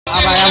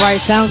All right,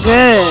 sound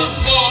good.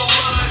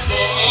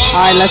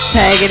 All right, let's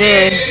tag it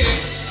in.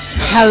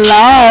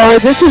 Hello,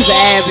 this is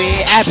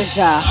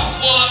Abisha,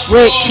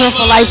 with True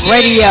for Life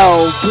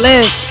Radio,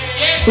 Bliss.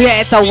 We are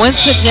at the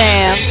Winter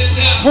Jam.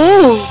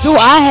 Who do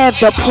I have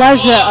the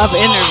pleasure of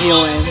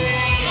interviewing?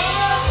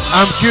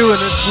 I'm Q and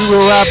we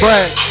with Rob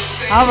Bragg.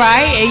 All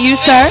right, and you,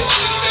 sir?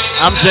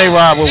 I'm J.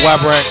 Rob with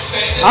Rob Bragg.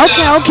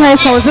 Okay,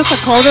 so is this a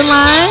clothing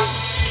line?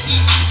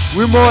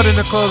 We're more than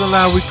a clothing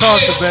line, we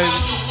culture, baby.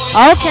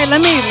 Okay,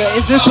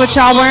 is this what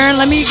y'all wearing?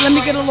 Let me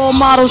get a little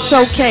model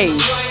showcase.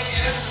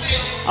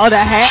 Oh,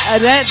 the hat,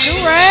 that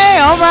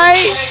do-rag, all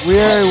right. We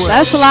everywhere.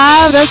 That's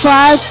live.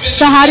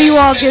 So how do you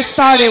all get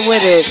started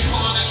with it?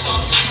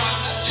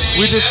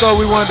 We just thought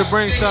we wanted to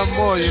bring something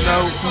more, you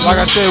know. Like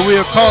I said,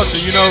 we're a culture,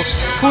 you know.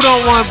 Who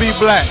don't want to be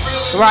black?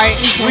 Right.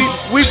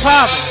 We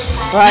poppin'.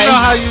 Right.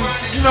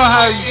 You know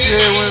how you share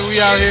when we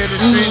out here in the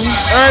street.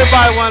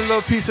 Everybody want a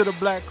little piece of the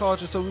black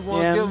culture, so we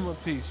want to give them a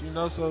piece, you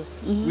know. So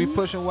we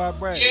pushing White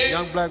Bragg,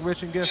 young, black,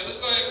 rich, and gifted.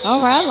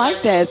 All right, I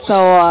like that.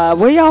 So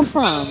where y'all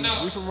from?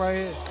 We from right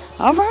here.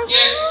 All right.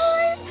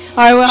 All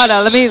right, well, hold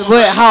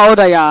on. How old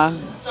are y'all?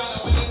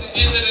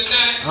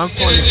 I'm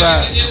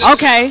 25.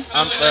 Okay.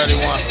 I'm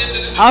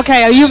 31.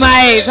 Okay, are you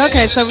my age?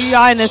 Okay, so we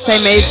are in the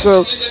same age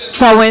group.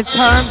 So in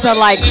terms of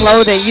like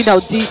clothing, you know,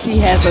 DC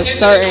has a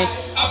certain,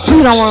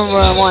 people don't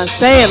want to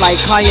say it, like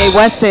Kanye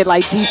West said,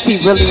 like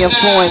DC really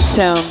influenced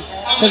him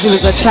because he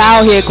was a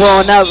child here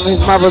growing up.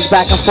 His mother was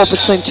back and forth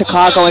between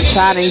Chicago and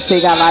China. He said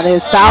he got a lot of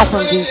his style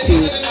from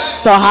DC.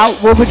 So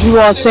what would you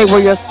all say were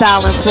your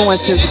style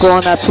influences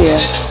growing up here?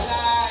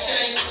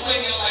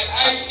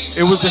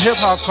 It was the hip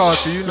hop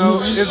culture, you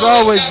know. It's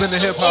always been the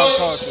hip hop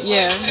culture.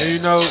 Yeah. And you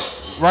know,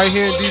 right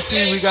here in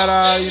DC, we got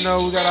our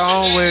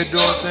own way of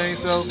doing things.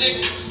 So,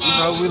 you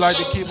know, we like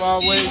to keep our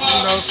way,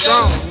 you know,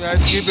 strong. We like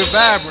to keep it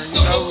vibrant.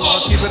 You know, we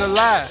want to keep it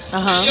alive.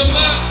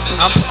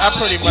 I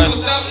pretty much,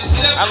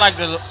 I like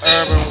the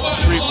urban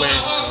streetwear.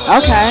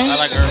 Okay. I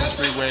like urban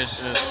streetwear,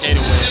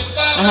 skater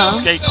wear,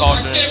 skate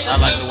culture. I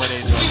like the way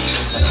they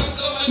dress.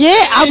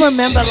 Yeah, I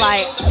remember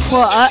like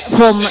for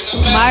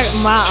my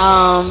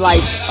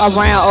like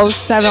around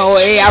 07,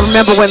 08, I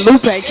remember when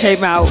Lupe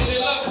came out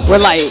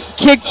with like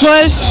Kick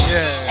Push.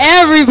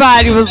 Yeah.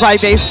 Everybody was like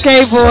they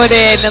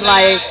skateboarded and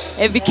like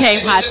it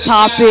became Hot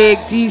Topic,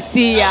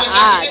 DC.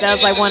 That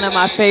was like one of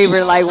my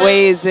favorite like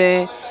ways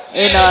in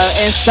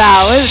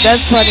style.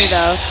 That's funny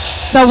though.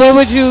 So what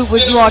would you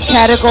all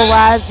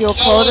categorize your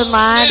clothing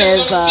line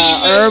as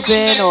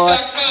urban, or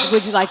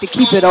would you like to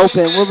keep it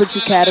open? What would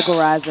you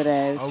categorize it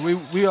as?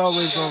 We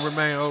always gonna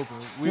remain open.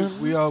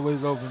 We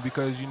always open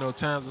because, you know,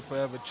 times are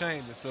forever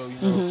changing. So, you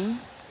know,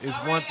 it's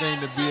one thing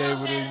to be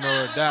able to, you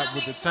know, adapt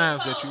with the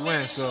times that you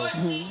in. So,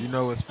 you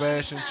know, as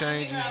fashion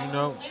changes, you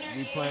know,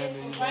 we plan to,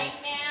 you know,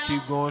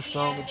 keep going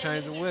strong and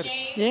changing with it.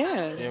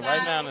 Yeah. Yeah.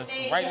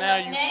 Right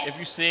now, if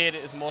you see it,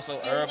 it's more so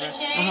urban.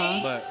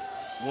 But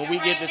when we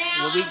get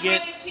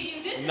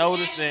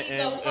noticed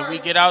and we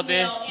get out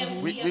there,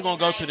 we gonna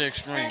go to the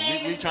extreme.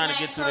 We trying to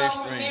get to the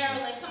extreme.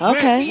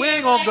 Okay. We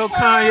ain't gonna go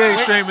Kanye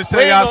extreme and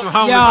say y'all some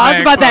homeless man. I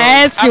was about to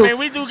ask you. I mean,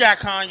 we do got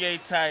Kanye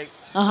type.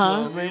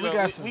 I mean, we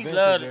got some. We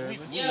love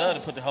to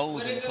put the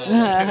holes in the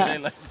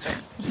clothes.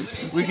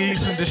 We give you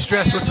some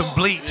distress with some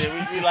bleach.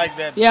 Yeah, we like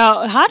that.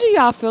 Yo, how do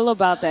y'all feel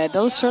about that?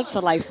 Those shirts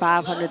are like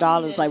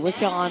 $500. Like,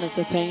 what's your honest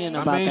opinion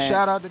about that? I mean,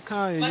 shout out to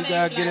Kanye. You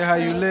gotta get it how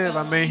you live.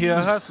 I mean, he a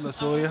hustler,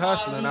 so he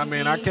hustling. I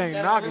mean, I can't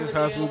knock his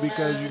hustle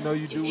because, you know,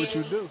 you do what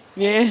you do.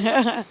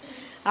 Yeah.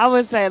 I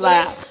would say,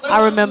 like,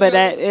 I remember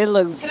that it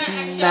looks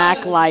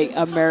smack like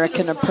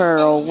American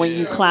Apparel when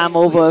you climb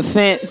over a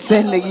fence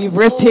and then you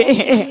ripped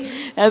it.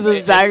 That's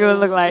exactly what it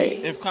looked like.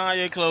 If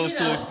Kanye clothes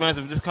too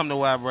expensive, just come to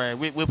White Bragg.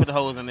 We'll put the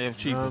holes in there if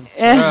cheaper.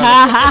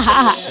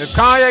 If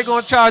Kanye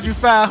gonna charge you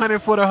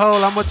 $500 for the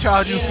hole, I'm gonna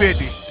charge you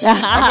 $50.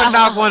 I'm gonna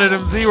knock one of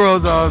them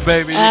zeros off,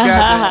 baby.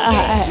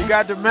 You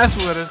got to mess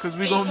with us because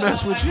we gonna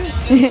mess with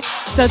you.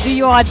 So do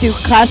you all do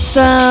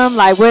custom?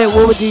 Like,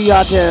 what do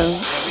y'all do?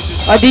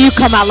 Or do you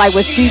come out like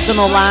with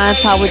seasonal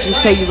lines? How would you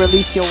say you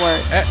release your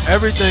work?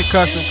 Everything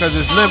custom because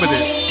it's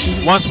limited.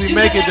 Once we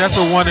make it, that's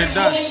a one and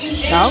done.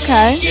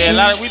 Okay.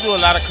 Yeah, we do a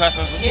lot of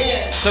customs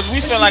because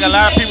we feel like a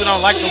lot of people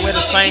don't like to wear the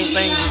same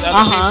things as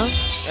other people.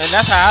 And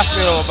that's how I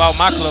feel about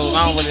my clothes.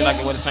 I don't really like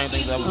to wear the same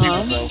things as other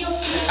people. So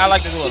I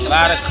like to do a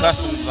lot of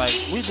customs. Like,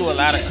 we do a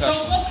lot of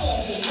customs.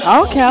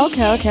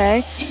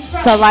 Okay.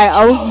 So, like,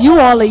 you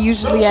all are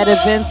usually at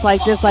events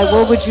like this. Like,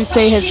 what would you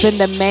say has been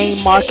the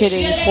main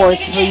marketing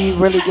force for you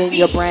really getting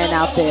your brand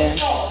out there?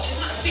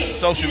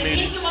 Social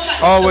media.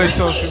 Always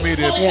social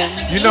media.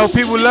 Yeah. You know,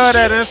 people love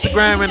that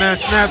Instagram and that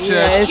Snapchat.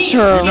 Yeah, it's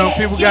true. You know,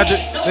 people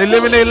they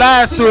living their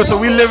lives through it, so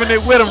we living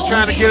it with them,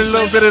 trying to get a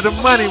little bit of the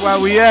money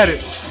while we at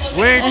it.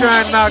 We ain't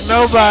trying to knock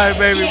nobody,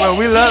 baby, but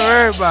we love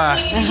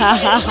everybody.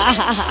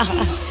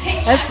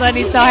 That's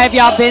funny. So have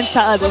y'all been to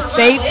other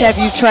states? Have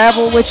you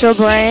traveled with your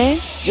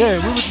brand?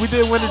 Yeah, we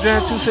did Winter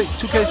Jam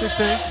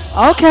 2K16.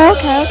 Okay.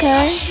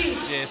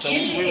 Yeah, so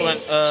we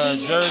went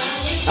Jersey.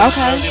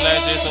 Okay. Jersey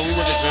last year, so we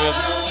went to Jersey.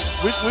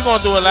 we're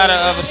gonna do a lot of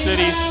other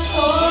cities.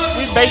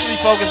 We basically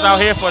focused out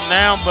here for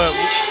now, but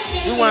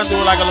we want to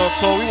do like a little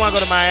tour. We want to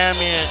go to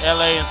Miami and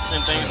LA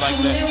and things like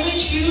that.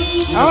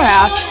 All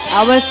right,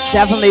 I would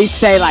definitely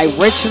say like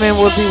Richmond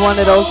would be one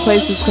of those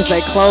places because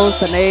they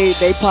close and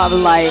they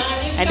probably like,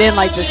 and then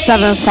like the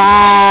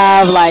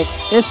 7-5, like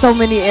there's so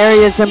many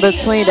areas in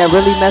between that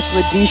really mess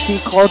with DC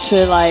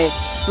culture. Like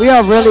we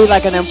are really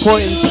like an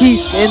important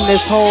piece in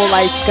this whole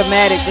like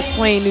schematic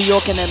between New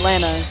York and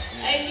Atlanta.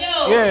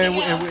 Yeah,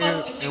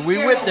 and we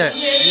with that,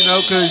 you know,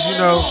 because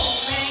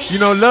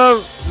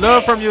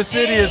love from your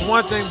city is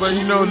one thing, but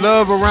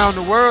love around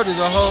the world is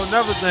a whole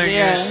nother thing.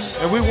 Yeah.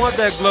 And we want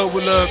that global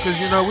love because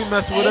we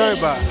mess with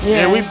everybody.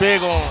 Yeah, we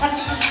big on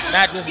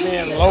not just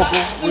being local.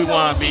 We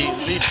want to be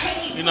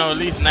at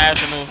least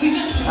national.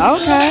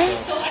 Okay.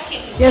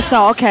 Yeah.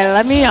 So okay,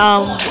 let me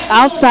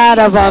outside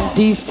of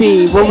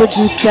DC, what would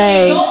you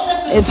say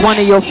is one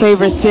of your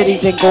favorite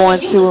cities and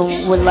going to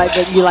and would like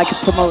that you like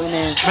promoting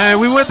in? Man,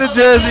 we went to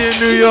Jersey and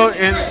New York,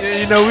 and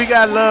we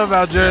got love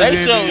out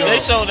Jersey. They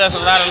showed us a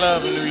lot of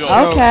love in New York.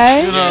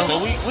 Okay. So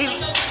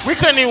we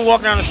couldn't even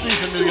walk down the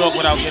streets of New York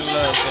without getting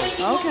love.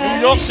 So okay.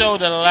 New York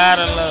showed a lot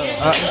of love.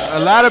 A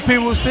lot of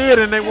people see it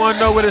and they want to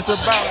know what it's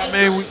about. I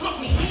mean, we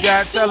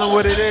got to tell them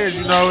what it is.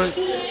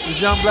 It's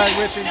young, black,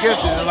 rich, and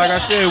gifted. And like I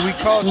said, we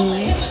culture.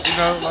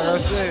 Like I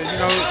said,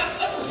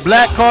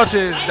 black culture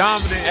is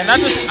dominant. And I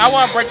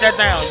want to break that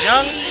down.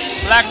 Young,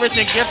 black,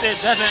 rich, and gifted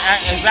doesn't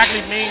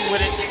exactly mean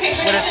what it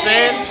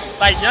says.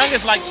 Like young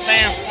is like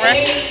staying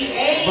fresh.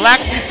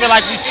 Black, we feel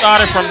like we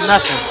started from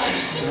nothing.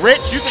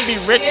 Rich, you can be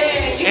rich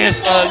and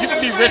you can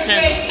be rich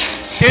in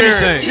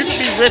spirit. Anything. You can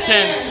be rich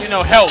in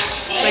health,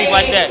 things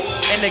like that.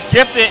 And the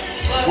gifted,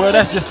 well,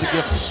 that's just the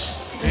gifted.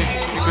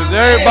 Because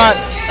everybody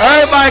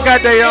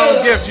got their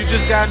own gift. You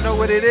just gotta know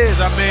what it is.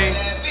 I mean,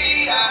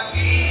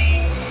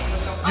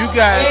 you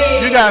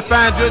got to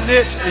find your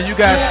niche and you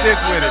got to stick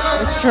with it.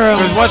 It's true.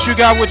 Because once you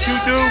got what you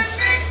do,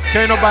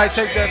 can't nobody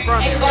take that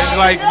from you. And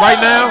like right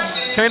now,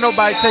 can't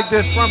nobody take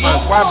this from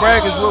us. Why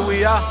brag is what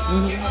we are.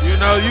 You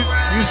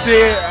see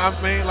it. I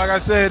mean, like I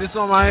said, it's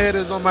on my head,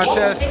 it's on my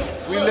chest.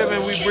 We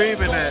living, we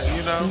breathing that.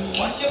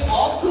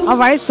 All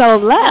right, so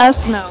let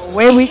us know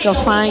where we can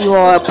find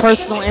your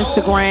personal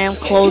Instagram,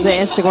 clothing,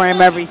 Instagram,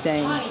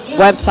 everything,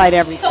 website,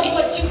 everything.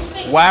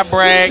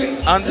 YBrag_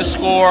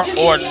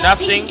 or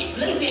nothing.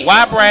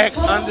 YBrag_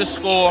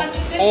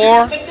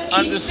 or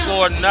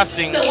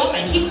 _nothing.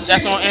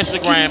 That's on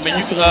Instagram. And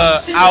you can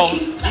our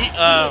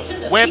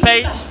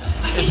webpage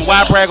is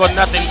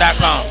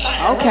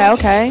ybragornothing.com.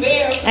 Okay.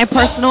 And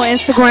personal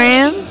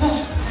Instagrams?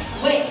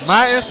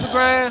 My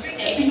Instagram?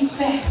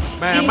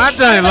 Man, my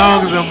joint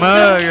long as a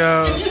mug,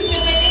 yo.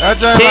 That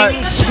joint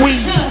King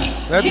Squeeze.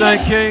 That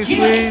joint King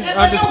Squeeze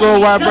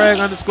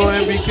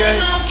 _YBrag_MBK.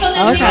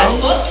 Okay.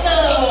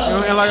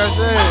 And like I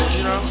said,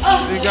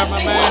 they got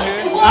my man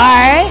here. All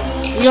right.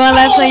 You want to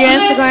let us know your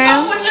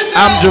Instagram?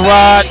 I'm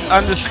Gerard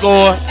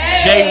 _JRod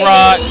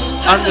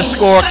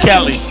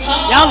 _Kelly.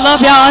 Y'all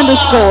love y'all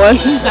underscores.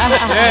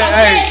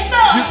 Hey,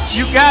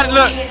 you got it.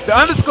 Look, the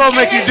underscore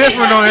make you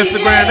different on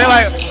Instagram. They're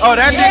like, oh,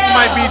 that nigga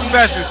might be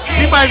special.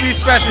 He might be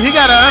special. He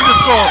got an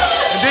underscore.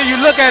 And then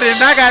you look at it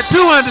and I got 2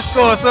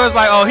 underscores. So it's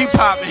like, oh, he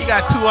popping. He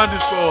got 2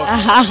 underscores.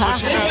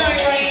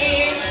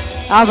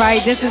 All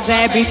right, this is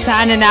Abby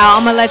signing out.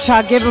 I'm going to let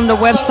y'all give them the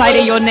website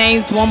and your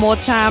names one more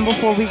time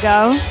before we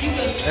go.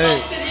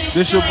 Hey,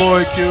 this your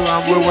boy Q.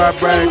 I'm with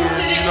YBrag,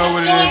 and you know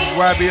what it is. It's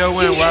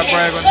YBON,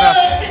 YBrag or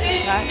nothing.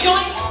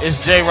 It's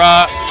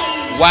J-Rod,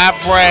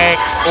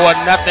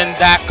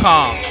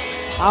 YBragornothing.com.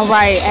 All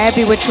right,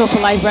 Abby with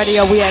Triple Life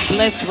Radio. We at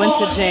Bliss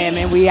Winter Jam,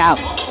 and we out.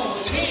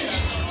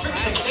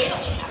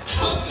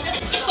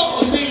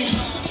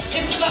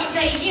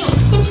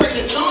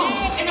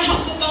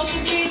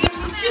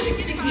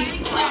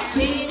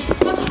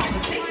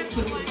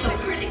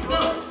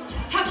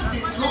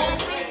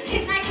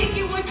 Can I kick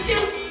it with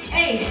you?